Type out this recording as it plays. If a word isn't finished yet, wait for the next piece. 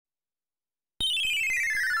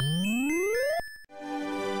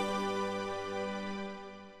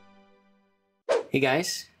Hey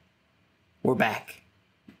guys, we're back.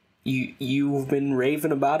 You've been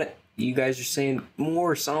raving about it. You guys are saying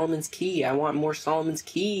more Solomon's Key. I want more Solomon's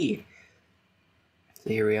Key. So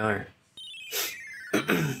here we are.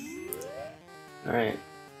 Alright.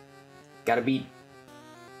 Gotta beat...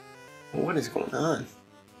 What is going on?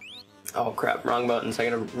 Oh crap, wrong buttons. I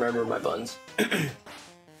gotta remember my buttons.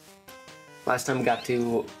 Last time we got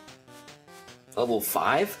to level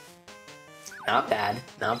 5. Not bad,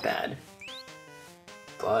 not bad.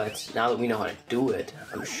 But now that we know how to do it,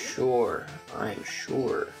 I'm sure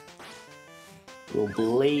we'll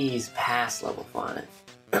blaze past level 5.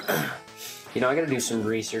 You know, I gotta do some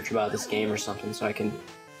research about this game or something so I can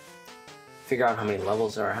figure out how many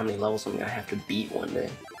levels there are, how many levels I'm gonna have to beat one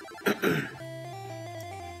day.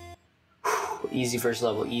 Easy first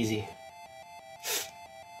level, easy.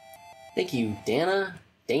 Thank you, Dana?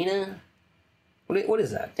 Dana? What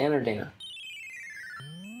is that? Dana or Dana?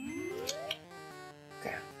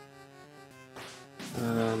 Okay.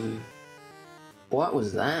 What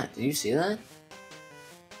was that? Did you see that?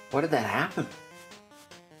 Why did that happen?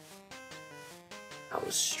 That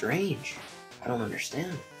was strange. I don't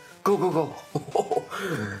understand. Go, go, go!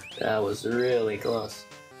 That was really close.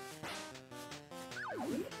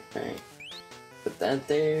 Alright. Put that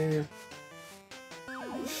there.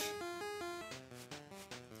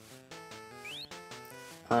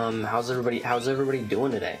 How's everybody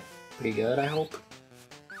doing today? Pretty good, I hope.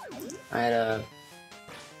 I had a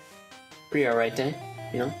pretty alright day,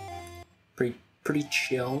 you know? Pretty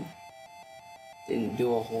chill. Didn't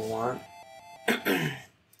do a whole lot. But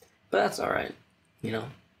that's alright, you know?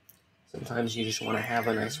 Sometimes you just want to have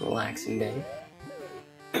a nice relaxing day.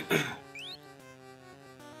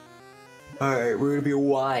 Alright, we're gonna be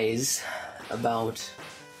wise about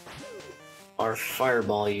our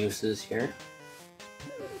fireball uses here.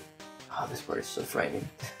 Oh, this part is so frightening.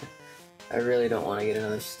 I really don't want to get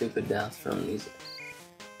another stupid death from these.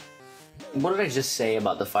 What did I just say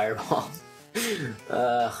about the fireball?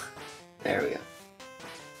 There we go.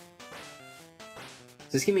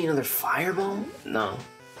 Does this give me another fireball? No.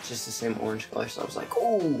 It's just the same orange color, so I was like,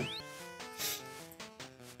 oh!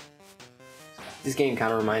 This game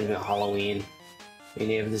kind of reminds me of Halloween. I mean,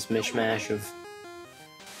 you have this mishmash of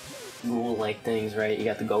ghoul-like things, right? You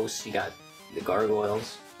got the ghosts, you got the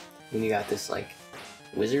gargoyles, and you got this, like,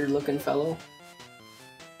 wizard-looking fellow.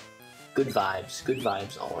 Good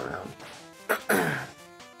vibes all around.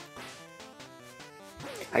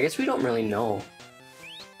 I guess we don't really know.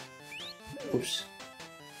 Oops.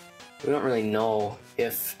 We don't really know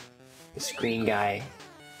if this green guy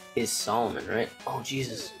is Solomon, right? Oh,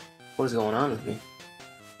 Jesus. What is going on with me?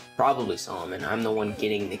 Probably Solomon. I'm the one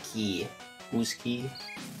getting the key. Whose key?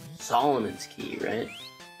 Solomon's key, right?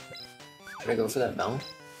 Should I go for that bell?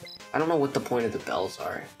 I don't know what the point of the bells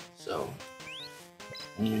are, so...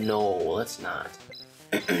 No, let's not.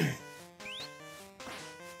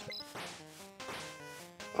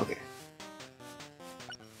 Okay.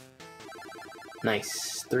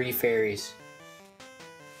 Nice. 3 fairies.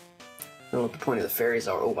 I don't know what the point of the fairies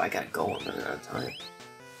are. Oh, I gotta go. I'm running out of time.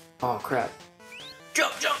 Oh, crap.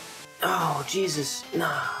 Jump, jump! Oh, Jesus.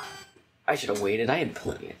 Nah. I should have waited. I had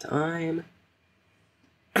plenty of time.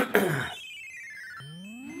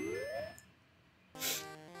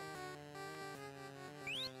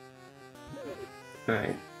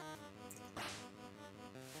 Alright.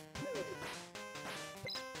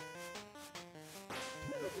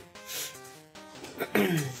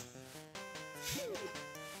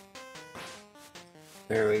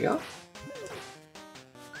 There we go.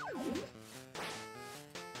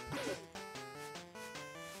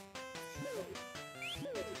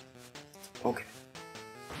 Okay.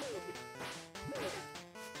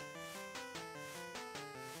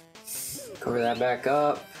 Cover that back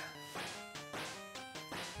up.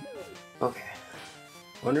 Okay.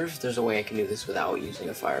 Wonder if there's a way I can do this without using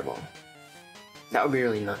a fireball. That would be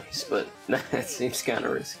really nice, but that seems kind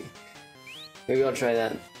of risky. Maybe I'll try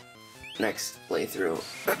that next playthrough.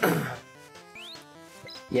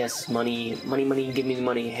 Yes, money, money, money, give me the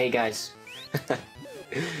money. Hey guys.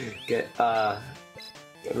 Get,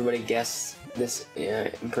 everybody guess this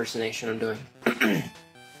impersonation I'm doing. I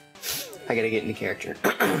gotta get into character.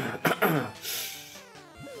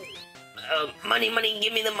 Money, money,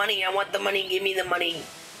 give me the money. I want the money, give me the money.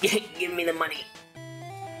 Give me the money.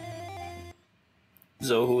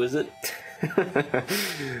 So who is it?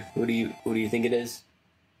 Who do you think it is?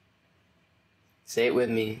 Say it with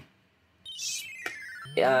me.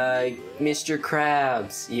 Mr.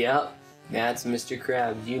 Krabs. Yep, that's Mr.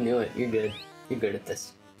 Krabs. You knew it. You're good. You're good at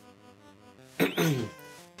this. You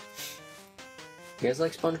guys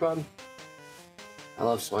like SpongeBob? I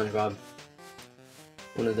love SpongeBob.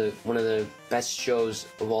 One of the best shows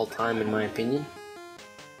of all time, in my opinion.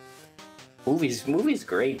 Movie's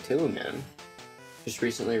great too, man. Just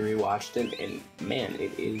recently rewatched it, and man,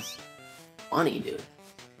 it is funny, dude.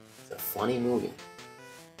 It's a funny movie.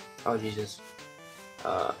 Oh Jesus.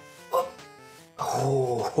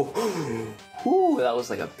 Whoo, that was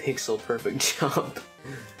like a pixel perfect jump.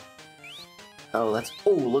 Oh,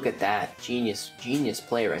 look at that. Genius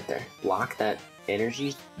play right there. Block that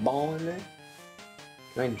energy ball in there.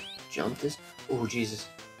 Can I jump this? Oh, Jesus.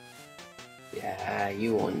 Yeah,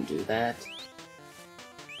 you wouldn't do that.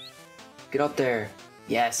 Get up there.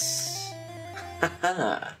 Yes.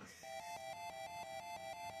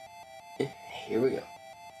 Here we go.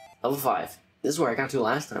 Level 5. This is where I got to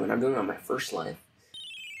last time, and I'm doing it on my first life.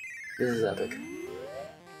 This is epic.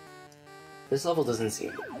 This level doesn't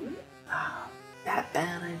seem that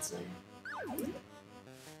bad, I'd say.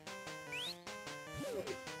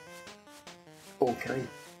 Oh, can I?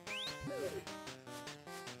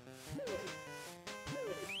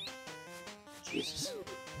 Jesus.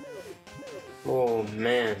 Oh,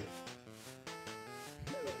 man.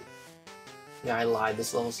 Yeah, I lied.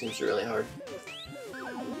 This level seems really hard.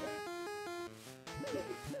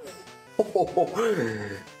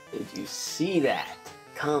 Oh, did you see that?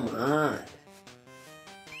 Come on.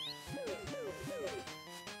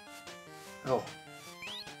 Oh.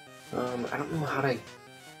 I don't know how to...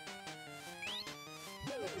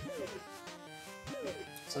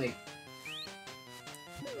 It's like...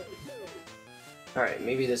 Alright,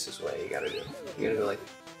 maybe this is what you gotta do. You gotta go like...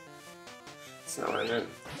 That's not what I meant.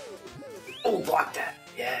 Oh, block that!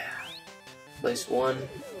 Yeah! Place 1.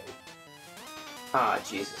 Ah,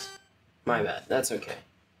 Jesus. My bad. That's okay.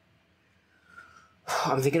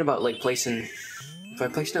 I'm thinking about, like, placing... If I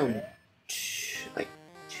place down, like,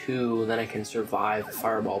 2, then I can survive a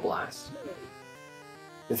fireball blast.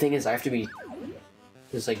 The thing is, I have to be...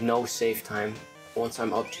 There's, like, no safe time once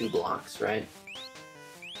I'm up 2 blocks, right?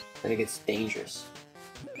 Then it gets dangerous.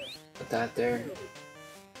 Put that there.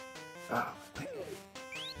 Oh, my God.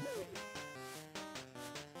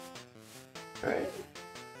 Alright.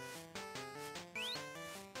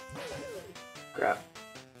 Grab.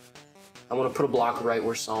 I want to put a block right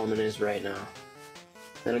where Solomon is right now.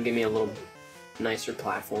 That'll give me a little nicer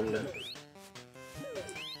platform to...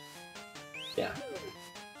 Yeah.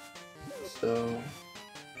 So...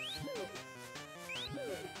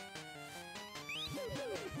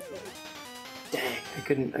 Dang,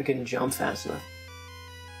 I couldn't jump fast enough.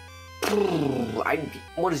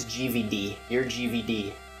 What is GVD? Your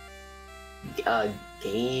GVD.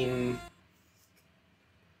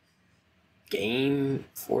 Game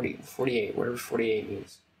 48, whatever 48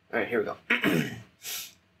 means. Alright, here we go.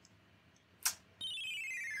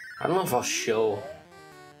 I don't know if I'll show,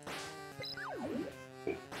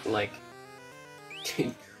 like,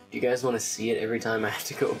 do you guys want to see it every time I have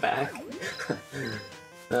to go back?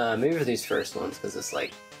 Maybe for these first ones, because it's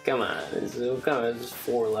like, come on, it's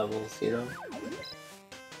 4 levels, you know?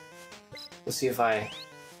 We'll see if I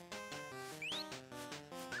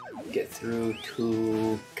get through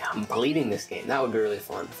to completing this game. That would be really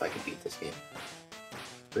fun if I could beat this game.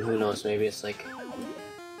 But who knows, maybe it's like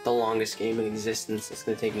the longest game in existence. It's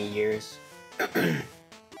gonna take me years.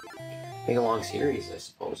 Make a long series, I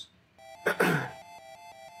suppose.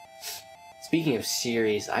 Speaking of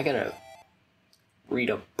series, I gotta read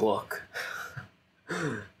a book.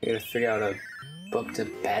 I gotta figure out a book to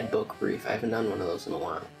bad book brief. I haven't done one of those in a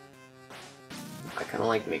while. I kinda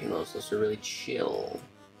like making those. Those are really chill.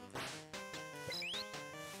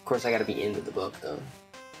 Of course, I gotta be into the book though.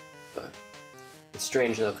 But it's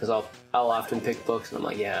strange though, because I'll often pick books and I'm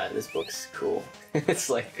like, yeah, this book's cool. It's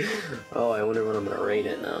like, oh, I wonder what I'm gonna rate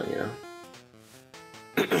it now, you know?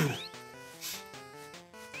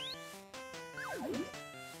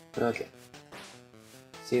 Okay.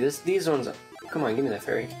 See, these ones, come on, give me that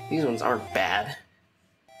fairy. These ones aren't bad.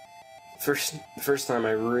 First time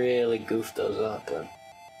I really goofed those up, but...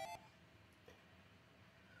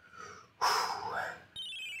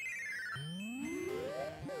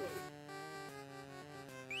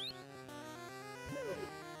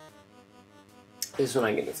 This one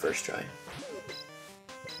I get the first try.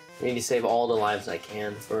 I need to save all the lives I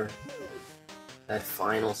can for that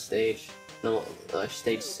final stage. No,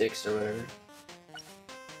 stage 6 or whatever.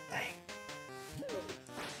 Dang.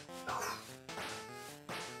 Oh.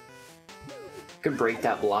 Could break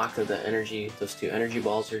that block of the energy. Those 2 energy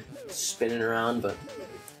balls are spinning around, but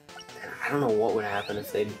I don't know what would happen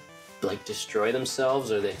if they'd like destroy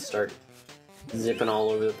themselves or they'd start zipping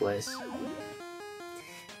all over the place.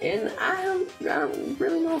 And I don't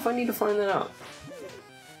really know if I need to find that out.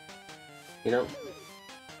 You know?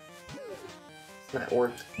 Not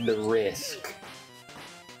worth the risk.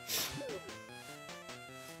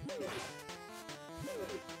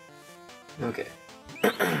 Okay.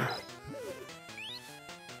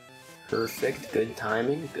 Perfect. Good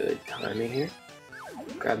timing. Good timing here.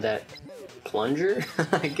 Grab that plunger,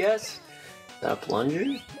 I guess. Is that a plunger?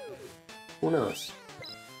 Who knows?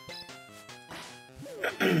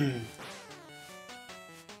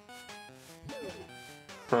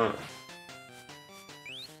 Huh.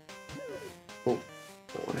 Oh,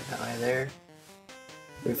 don't want to die there.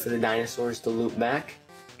 Wait for the dinosaurs to loop back.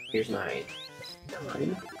 Here's my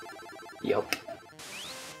time. Yup.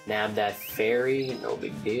 Nab that fairy, no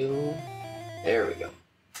big deal. There we go.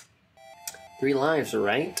 3 lives,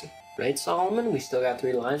 right? Right, Solomon? We still got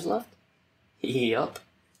 3 lives left? Yup.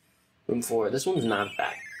 Room 4. This one's not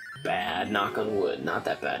that bad. Knock on wood. Not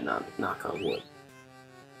that bad. Knock on wood.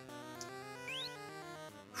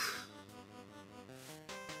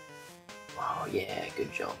 Oh yeah,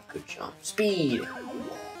 good jump, good jump. Speed!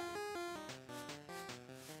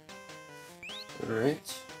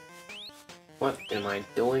 Alright. What am I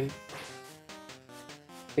doing?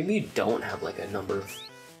 Maybe you don't have like a number of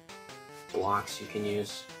blocks you can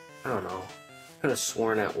use. I don't know. I could have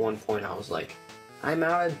sworn at one point I was like, I'm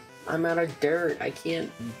out of dirt, I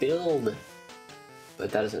can't build.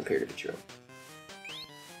 But that doesn't appear to be true.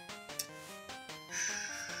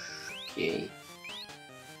 Okay.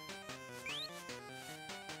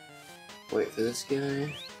 Wait for this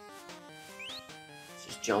guy.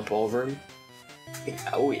 Just jump over him.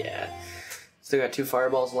 Oh yeah. Still got 2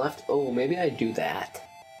 fireballs left. Oh, maybe I do that.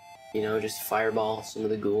 You know, just fireball some of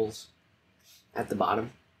the ghouls at the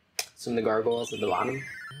bottom. Some of the gargoyles at the bottom.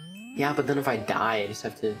 Yeah, but then if I die, I just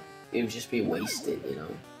have to... It would just be wasted, you know.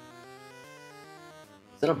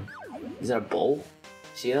 Is that a bowl?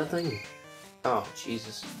 See that thing? Oh,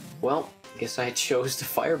 Jesus. Well, I guess I chose to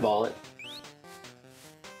fireball it.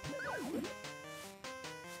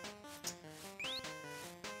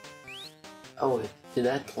 Oh, did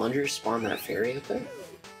that plunger spawn that fairy up there?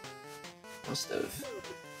 Must have.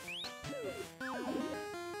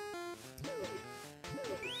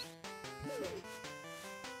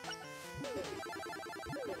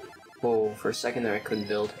 Whoa, for a second there I couldn't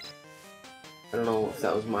build. I don't know if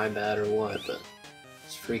that was my bad or what, but I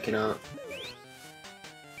was freaking out.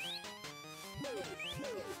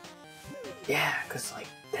 Yeah, cause like,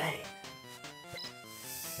 dang.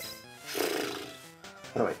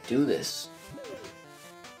 How do I do this?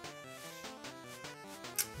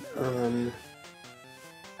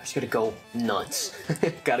 I just gotta go nuts.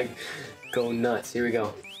 Gotta go nuts. Here we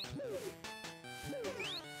go.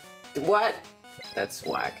 What? That's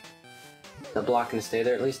whack. Is that block gonna stay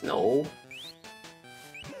there at least? No.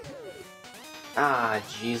 Ah,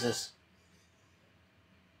 Jesus.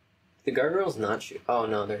 The gargoyles not shoot. Oh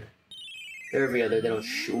no, they're every other. They don't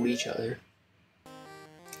shoot each other.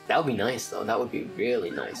 That would be nice though. That would be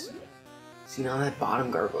really nice. See, now that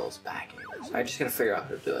bottom gargoyle's back. So I just gotta figure out how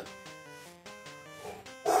to do it.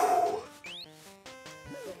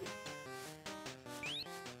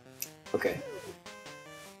 Okay.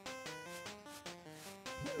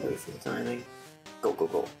 Wait for the timing. Go, go,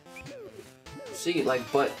 go. See, like,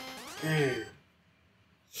 but...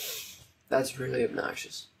 That's really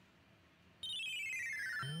obnoxious.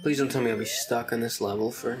 Please don't tell me I'll be stuck on this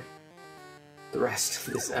level for the rest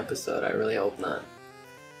of this episode. I really hope not.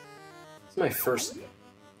 It's my first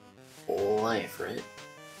life, right?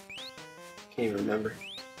 Can't even remember.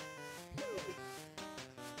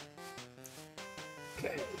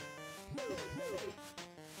 Okay.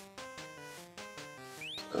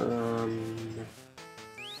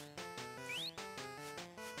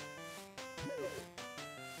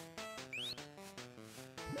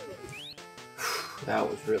 That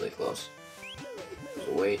was really close. It was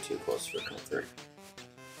way too close for comfort.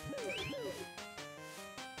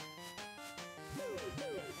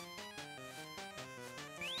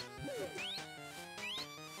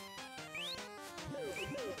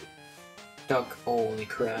 Duck, holy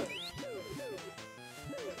crap.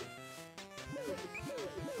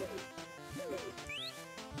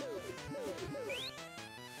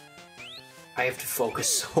 I have to focus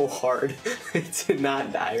so hard to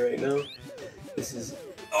not die right now. This is...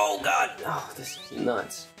 Oh god! Oh, this is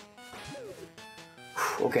nuts.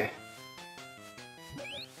 Okay.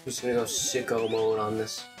 I'm just gonna go sicko mode on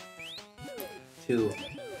this. 2,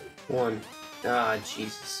 1. Ah,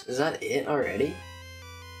 Jesus. Is that it already?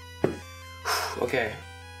 Okay.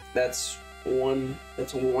 That's one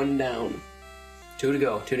down. 2 to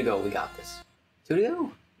go. 2 to go. We got this. 2 to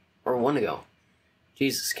go? Or 1 to go?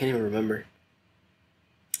 Jesus, can't even remember.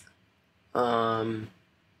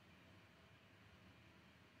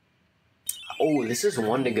 Oh, this is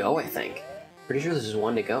one to go, I think. Pretty sure this is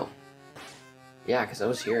one to go. Yeah, because I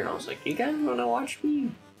was here and I was like, you guys want to watch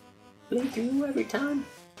me play through every time?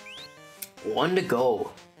 One to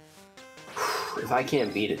go. If I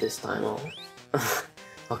can't beat it this time,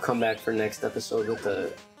 I'll come back for next episode with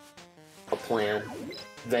a plan.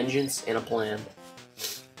 Vengeance and a plan.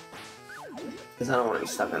 Because I don't want to be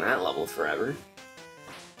stuck on that level forever.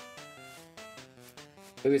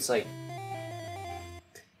 Maybe it's like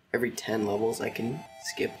every 10 levels I can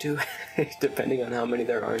skip to, depending on how many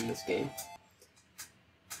there are in this game.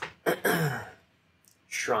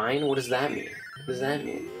 Shrine? What does that mean? What does that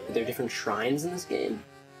mean? Are there different shrines in this game?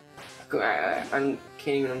 I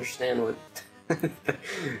can't even understand what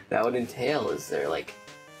that would entail. Is there like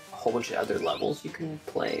a whole bunch of other levels you can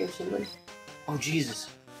play or something? Oh Jesus!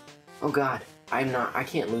 Oh God! I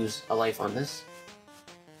can't lose a life on this.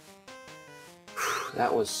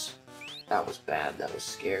 That was bad. That was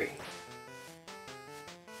scary.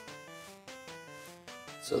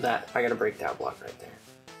 So I gotta break that block right there.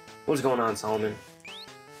 What's going on, Solomon?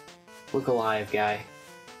 Look alive, guy.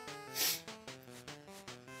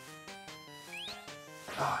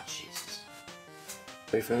 Oh, Jesus.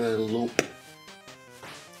 Wait for another loop.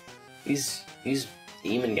 These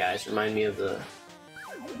demon guys remind me of that.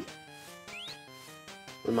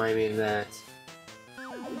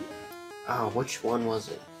 Oh, which one was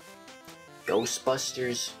it?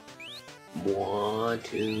 Ghostbusters 1,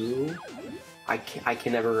 2. I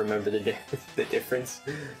can never remember the difference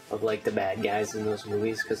of like the bad guys in those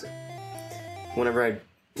movies, because whenever I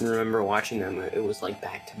remember watching them, it was like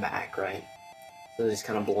back to back, right? So they just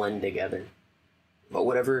kind of blend together. But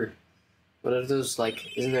what are those,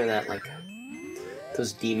 like, isn't there that, like,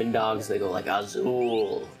 those demon dogs, they go like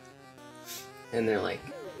Azul, and they're like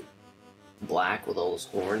black with all those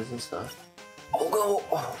horns and stuff. Oh, go!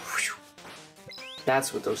 Oh, whew.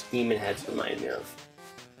 That's what those demon heads remind me of.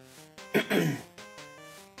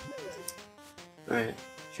 Alright,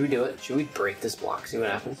 should we do it? Should we break this block, see what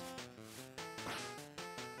happens?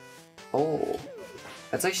 Oh,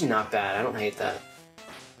 that's actually not bad. I don't hate that.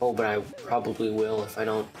 Oh, but I probably will if I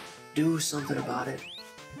don't do something about it.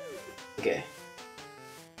 Okay.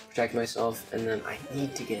 Protect myself, and then I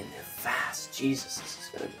need to get in there fast. Jesus, this is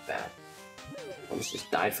gonna be bad. Almost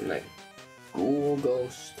just died from that ghoul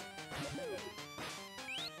ghost.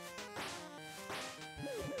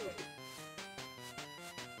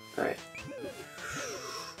 Alright.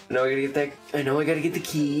 I know I gotta get the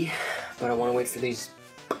key, but I want to wait for these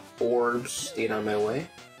orbs to get on my way.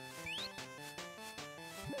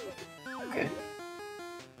 Okay.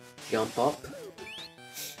 Jump up.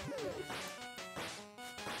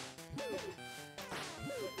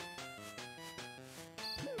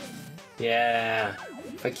 Yeah.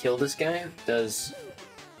 If I kill this guy,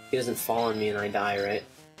 he doesn't fall on me and I die, right?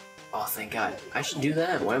 Oh, thank God. I should do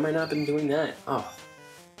that. Why am I not been doing that? Oh.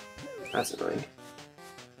 That's annoying.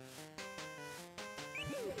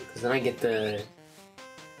 Because then I get the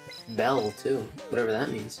bell, too. Whatever that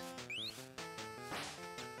means.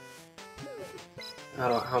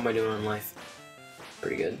 How am I doing on life?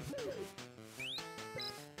 Pretty good.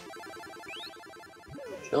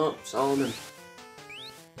 Jump, Solomon.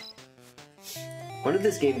 When did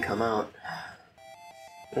this game come out?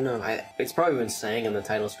 I don't know. It's probably been saying on the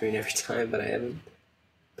title screen every time, but I haven't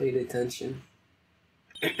paid attention.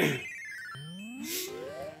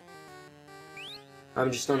 I'm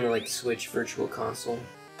just on the like Switch Virtual Console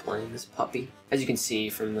playing this puppy, as you can see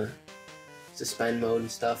from the suspend mode and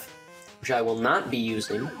stuff, which I will not be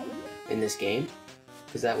using in this game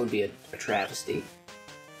because that would be a travesty.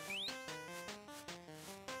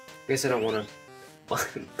 I guess I don't want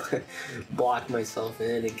to block myself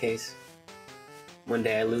in case one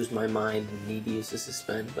day I lose my mind and need to use the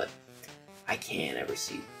suspend, but I can't ever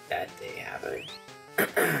see that day happening.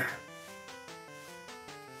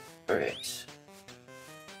 Alright.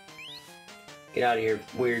 Get out of here,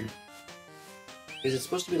 weird. Is it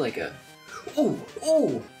supposed to be like a... Ooh!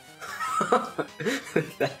 Ooh!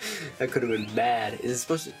 that could have been bad. Is it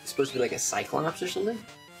supposed to be like a Cyclops or something?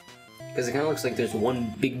 Because it kind of looks like there's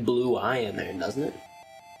one big blue eye in there, doesn't it?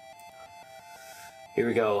 Here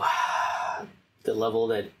we go. The level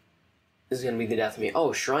that is going to be the death of me.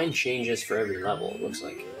 Oh, shrine changes for every level, it looks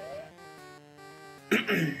like.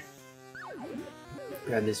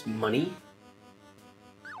 Grab this money.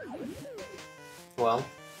 Well,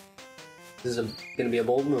 this is going to be a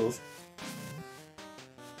bold move.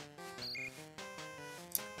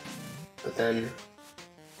 But then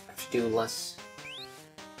I have to do less...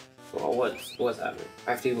 Well, what's happening?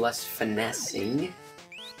 I have to do less finessing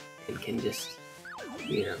and can just,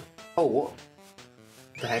 you know... Oh, what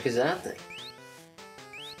the heck is that thing?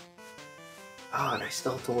 Ah, and I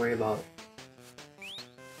still have to worry about...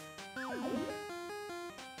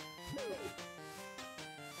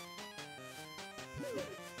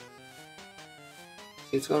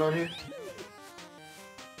 See what's going on here?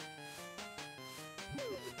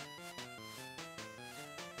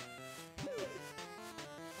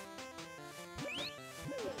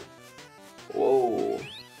 Whoa.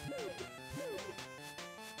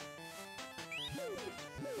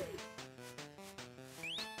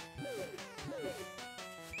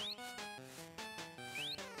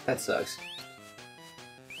 That sucks.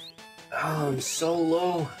 Oh, I'm so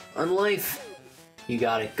low on life. You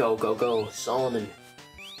got it. Go, go, go. Solomon.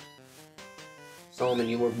 Solomon,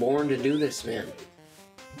 you were born to do this, man.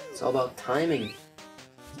 It's all about timing.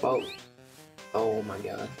 It's about... Oh my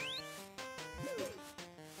god.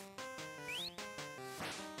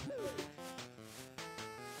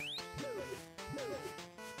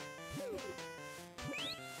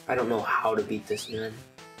 I don't know how to beat this, man.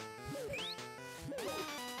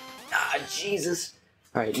 Ah, Jesus.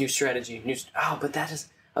 Alright, new strategy. Oh, but that is...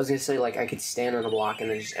 I was gonna say, like, I could stand on a block and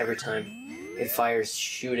then just every time it fires,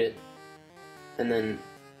 shoot it. And then...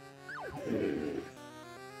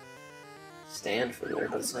 stand from there,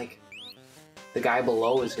 but it's like... The guy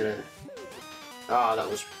below is gonna... Oh, that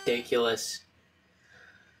was ridiculous.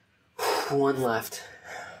 One left.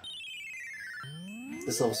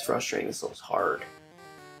 This level's frustrating, this level's hard.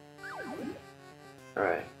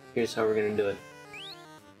 Alright, here's how we're gonna do it.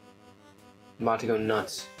 I'm about to go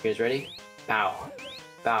nuts. You guys ready? Bow.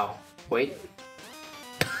 Bow. Wait.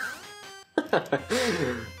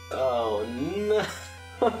 Oh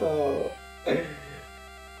no.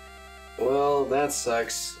 Well, that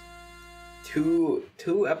sucks. Two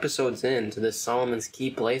episodes into this Solomon's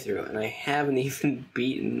Key playthrough, and I haven't even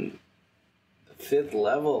beaten the 5th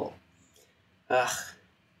level. Ugh.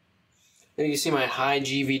 And you see my high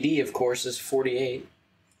GVD, of course, is 48.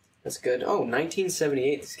 That's good. Oh,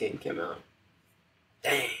 1978 this game came out.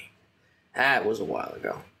 Dang. That was a while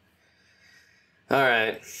ago.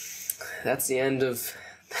 Alright. That's the end of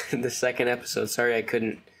the 2nd episode. Sorry I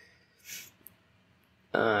couldn't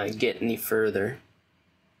get any further.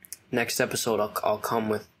 Next episode I'll come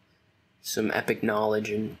with some epic knowledge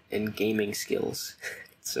and gaming skills.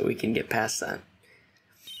 So we can get past that.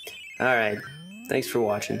 Alright. Thanks for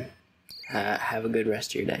watching. Have a good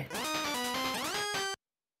rest of your day.